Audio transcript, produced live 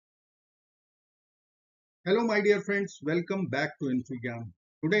Hello my dear friends, welcome back to Infogam.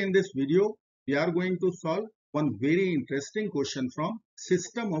 Today in this video, we are going to solve one very interesting question from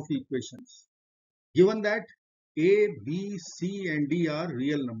system of equations. Given that A, B, C and D are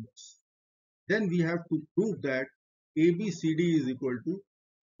real numbers, then we have to prove that ABCD is equal to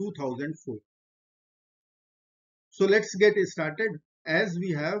 2004. So let's get started. As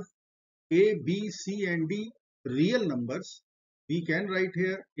we have A, B, C and D real numbers, we can write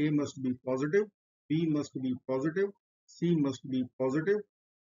here A must be positive, B must be positive, C must be positive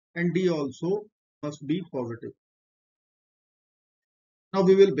and D also must be positive. Now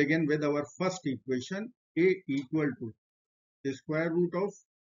we will begin with our first equation. A equal to the square root of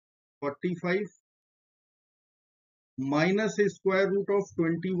 45 minus a square root of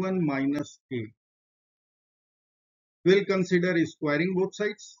 21 minus A. We will consider squaring both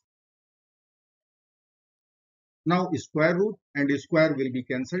sides. Now square root and square will be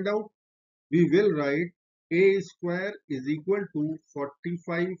cancelled out. We will write A square is equal to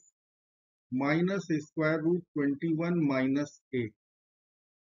 45 minus a square root 21 minus A.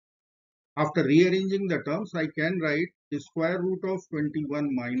 After rearranging the terms, I can write the square root of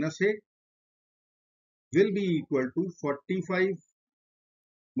 21 minus A will be equal to 45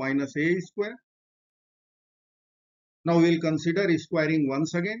 minus A square. Now we will consider squaring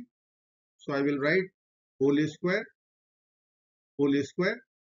once again. So I will write whole square,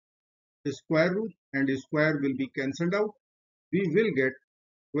 the square root and the square will be cancelled out. We will get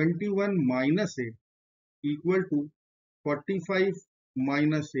 21 minus A equal to 45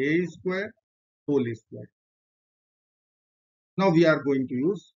 minus A square whole square. Now we are going to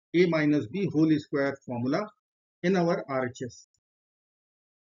use A minus B whole square formula in our RHS.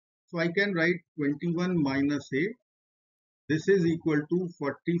 So I can write 21 minus A. This is equal to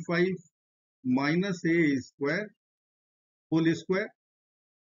 45 minus A square whole square,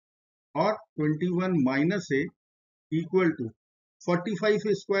 or 21 minus A equal to 45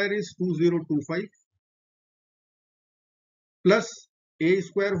 square is 2025 plus A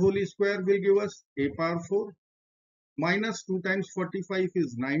square whole square will give us A power 4 minus 2 times 45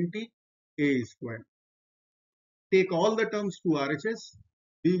 is 90 A square. Take all the terms to RHS,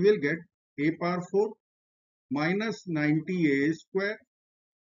 we will get A power 4 minus 90 A square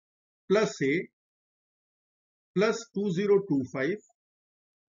plus A plus 2025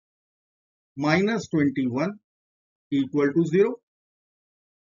 minus 21 equal to 0,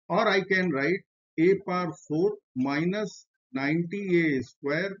 or I can write A power 4 minus 90A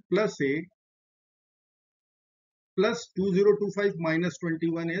square plus A plus 2025 minus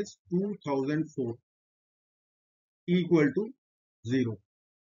 21 is 2004 equal to 0.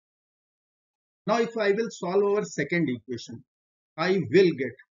 Now if I will solve our second equation, I will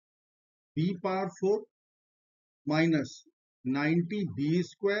get B power 4 minus 90B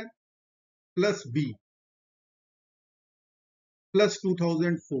square plus B plus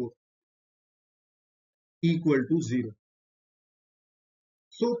 2004 equal to 0.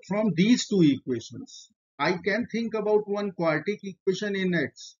 So from these two equations, I can think about one quartic equation in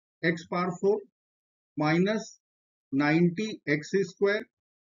x power 4 minus 90x square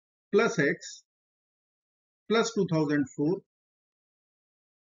plus x plus 2004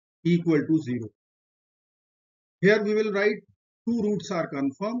 equal to 0. Here we will write two roots are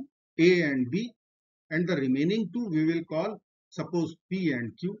confirmed, A and B, and the remaining two we will call suppose P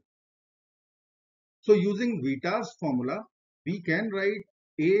and Q. So using Vita's formula, we can write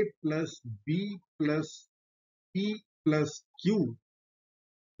A plus B plus P plus Q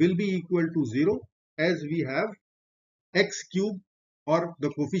will be equal to 0, as we have x cube or the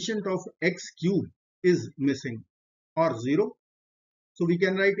coefficient of x cube is missing or 0. So we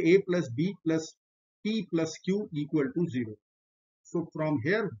can write A plus B plus P plus Q equal to 0. So from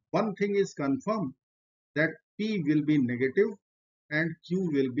here one thing is confirmed, that P will be negative and Q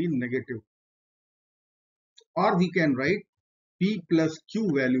will be negative. Or we can write P plus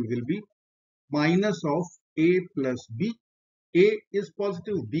Q value will be minus of A plus B. A is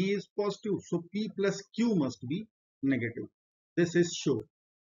positive, B is positive, so P plus Q must be negative. This is sure.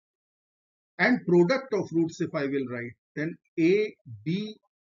 And product of roots if I will write, then A, B,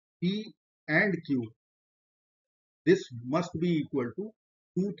 P and Q, this must be equal to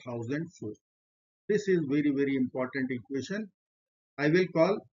 2004. This is very important equation. I will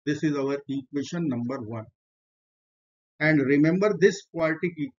call this is our equation number 1. And remember this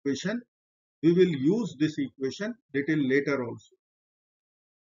quartic equation, we will use this equation little later also.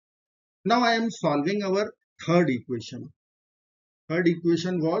 Now I am solving our third equation. Third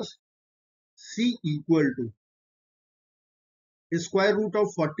equation was C equal to a square root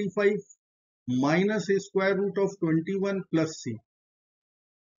of 45 minus a square root of 21 plus C.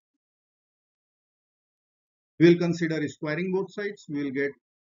 We will consider squaring both sides. We will get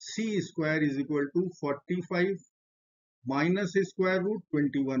c square is equal to 45 minus square root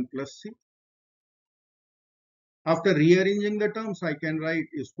 21 plus c. After rearranging the terms, I can write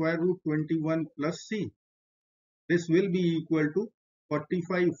square root 21 plus c. This will be equal to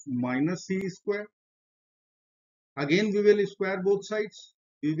 45 minus c square. Again, we will square both sides.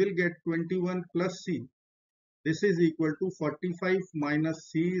 We will get 21 plus c. This is equal to 45 minus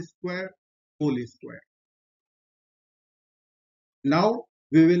c square whole square. Now,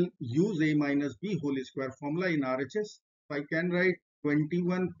 we will use a minus b whole square formula in RHS. So I can write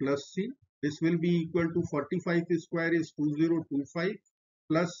 21 plus c. This will be equal to 45 square is 2025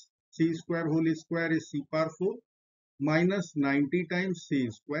 plus c square whole square is c power 4 minus 90 times c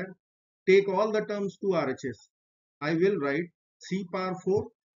square. Take all the terms to RHS. I will write c power 4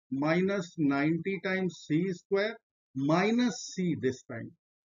 minus 90 times c square minus c this time,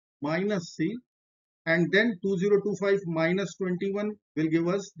 minus c, and then 2025 minus 21 will give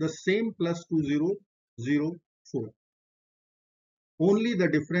us the same plus 2004. Only the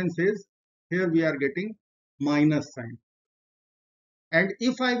difference is here we are getting minus sign. And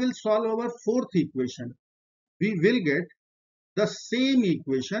if I will solve our fourth equation, we will get the same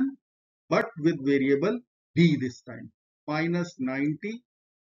equation but with variable d this time, minus 90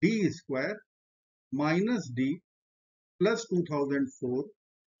 d square minus d plus 2004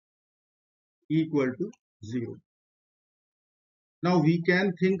 equal to 0. Now we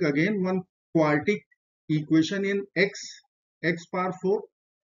can think again one quartic equation in x power 4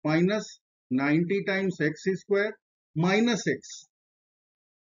 minus 90 times x square minus x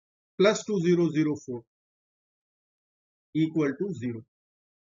plus 2004 equal to 0.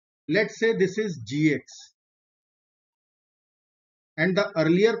 Let's say this is gx and the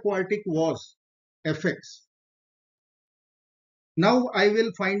earlier quartic was fx. Now I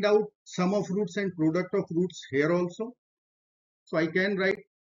will find out sum of roots and product of roots here also. So I can write,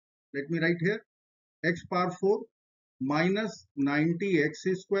 let me write here, x power 4 minus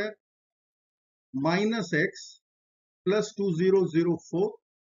 90x square minus x plus 2004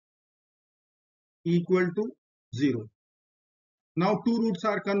 equal to 0. Now two roots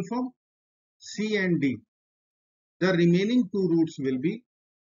are confirmed, c and d. The remaining two roots will be,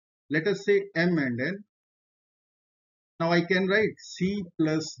 let us say, m and n. Now I can write c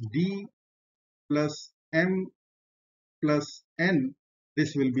plus d plus m plus n.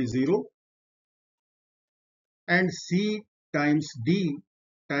 This will be 0. And c times d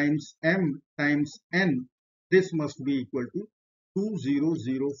times m times n. This must be equal to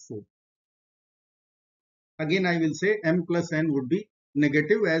 2004. Again, I will say m plus n would be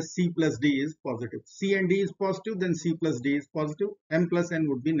negative as c plus d is positive. C and d is positive, then c plus d is positive. M plus n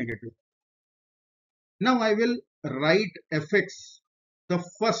would be negative. Now I will write fx, the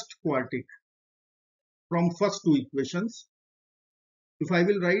first quartic, from first two equations. If I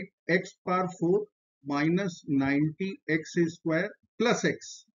will write x power 4 minus 90x square plus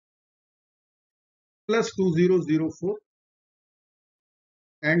x plus 2004,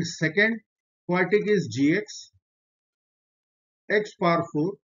 and second quartic is gx, x power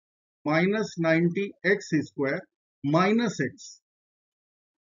 4 minus 90x square minus x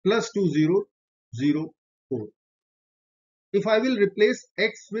plus 2004. If I will replace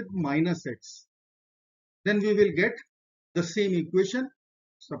x with minus x, then we will get the same equation.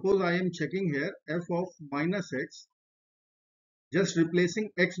 Suppose I am checking here f of minus x, just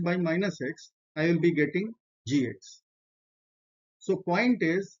replacing x by minus x, I will be getting gx. So point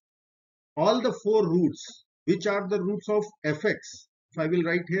is, all the four roots, which are the roots of fx, if I will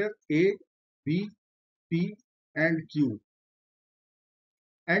write here a, b, p and q,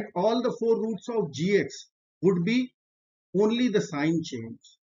 and all the four roots of gx would be only the sign change.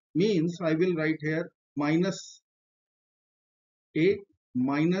 Means I will write here minus a,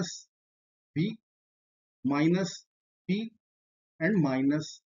 minus b, minus p and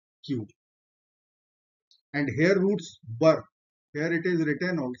minus q. And here roots were, here it is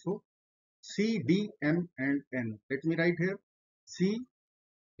written also, c, d, m and n. Let me write here c,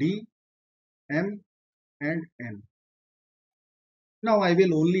 d, m and n. Now I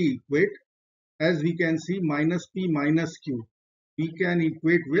will only equate, as we can see, minus p minus q. We can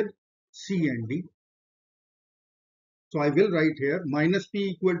equate with c and d. So I will write here minus p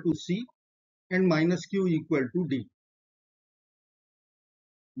equal to c and minus q equal to d.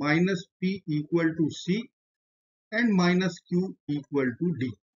 Minus p equal to c and minus q equal to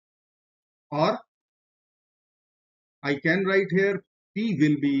d. Or I can write here p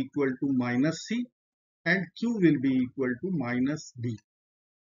will be equal to minus c and q will be equal to minus d.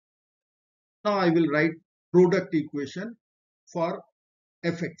 Now I will write product equation for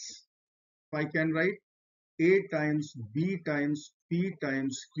fx. I can write A times B times P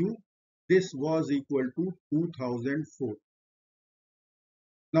times Q. This was equal to 2004.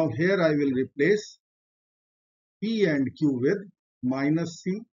 Now here I will replace P and Q with minus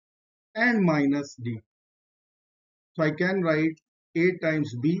C and minus D. So I can write A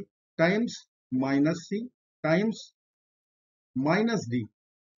times B times minus C times minus D.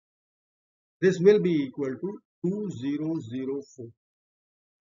 This will be equal to 2004.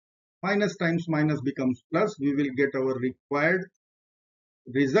 Minus times minus becomes plus. We will get our required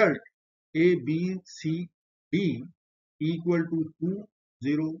result A, B, C, D equal to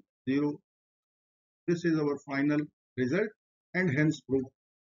 200. This is our final result and hence proof.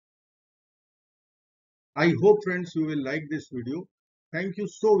 I hope friends you will like this video. Thank you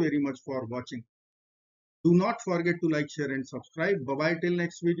so very much for watching. Do not forget to like, share and subscribe. Bye bye till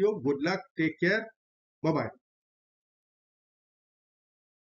next video. Good luck. Take care. Bye bye.